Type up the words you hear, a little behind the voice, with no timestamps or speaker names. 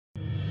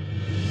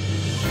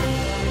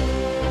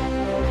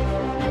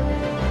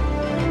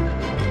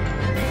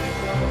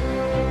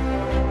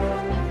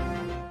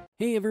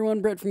Hey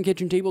everyone, Brett from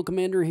Kitchen Table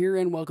Commander here,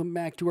 and welcome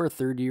back to our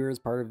third year as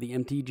part of the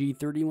MTG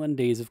 31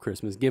 Days of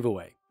Christmas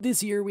giveaway.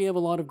 This year we have a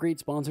lot of great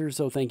sponsors,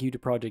 so thank you to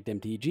Project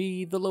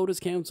MTG, the Lotus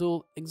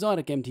Council,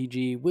 Exotic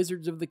MTG,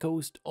 Wizards of the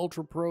Coast,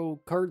 Ultra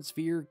Pro, Card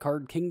Sphere,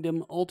 Card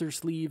Kingdom, Alter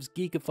Sleeves,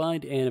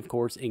 Geekified, and of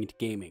course Inked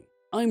Gaming.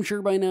 I'm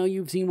sure by now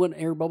you've seen what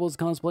Air Bubbles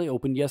cosplay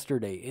opened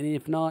yesterday, and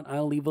if not,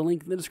 I'll leave a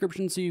link in the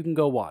description so you can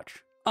go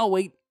watch. I'll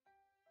wait.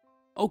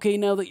 Okay,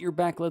 now that you're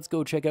back, let's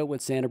go check out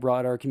what Santa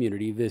brought our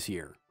community this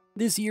year.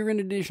 This year, in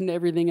addition to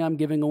everything I'm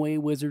giving away,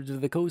 Wizards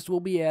of the Coast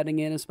will be adding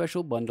in a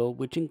special bundle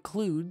which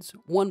includes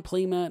 1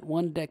 playmat,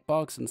 1 deck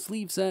box and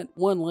sleeve set,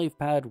 1 life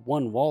pad,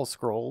 1 wall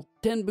scroll,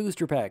 10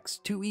 booster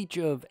packs, 2 each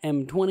of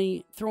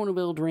M20, Throne of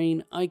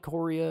Eldraine,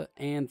 Ikoria,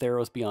 and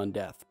Theros Beyond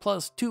Death,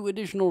 plus 2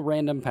 additional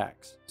random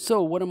packs.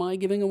 So what am I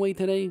giving away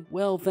today?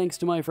 Well, thanks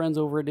to my friends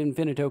over at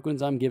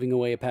Infinitokens, I'm giving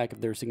away a pack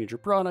of their signature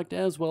product,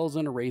 as well as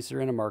an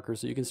eraser and a marker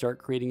so you can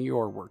start creating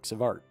your works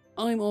of art.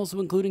 I'm also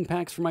including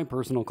packs from my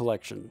personal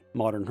collection: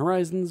 Modern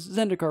Horizons,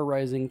 Zendikar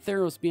Rising,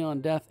 Theros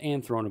Beyond Death,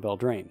 and Throne of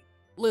Eldraine.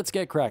 Let's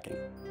get cracking.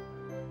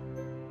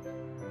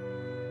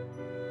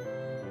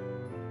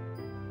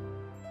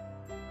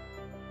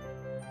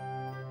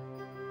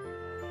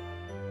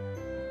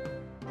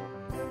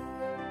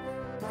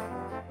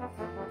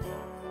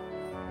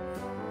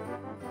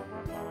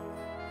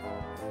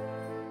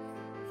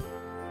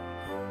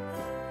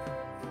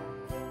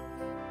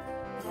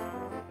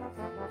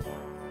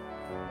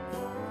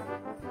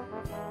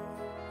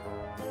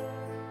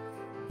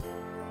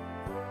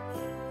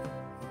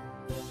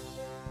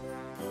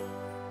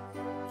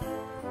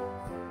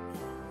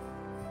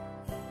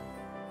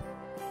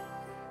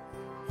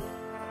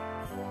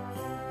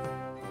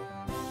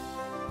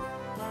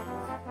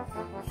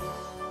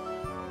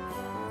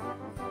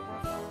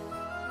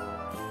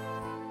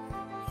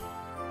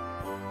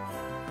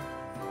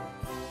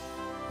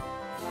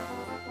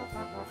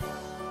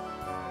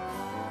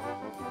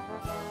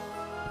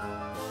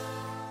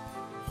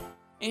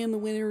 And the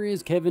winner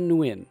is Kevin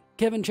Nguyen.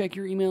 Kevin, check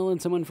your email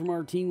and someone from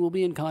our team will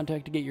be in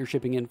contact to get your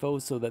shipping info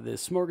so that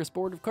this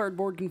smorgasbord of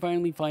cardboard can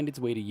finally find its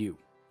way to you.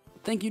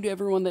 Thank you to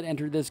everyone that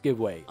entered this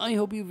giveaway. I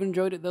hope you've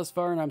enjoyed it thus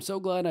far, and I'm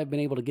so glad I've been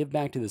able to give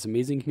back to this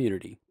amazing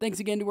community. Thanks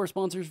again to our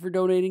sponsors for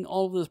donating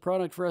all of this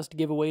product for us to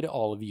give away to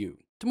all of you.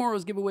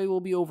 Tomorrow's giveaway will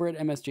be over at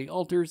MSJ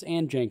Altars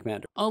and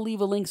Jankmander. I'll leave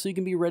a link so you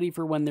can be ready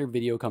for when their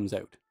video comes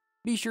out.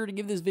 Be sure to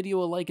give this video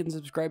a like and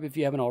subscribe if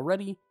you haven't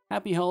already.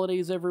 Happy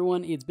holidays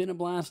everyone, it's been a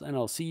blast, and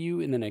I'll see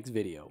you in the next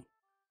video.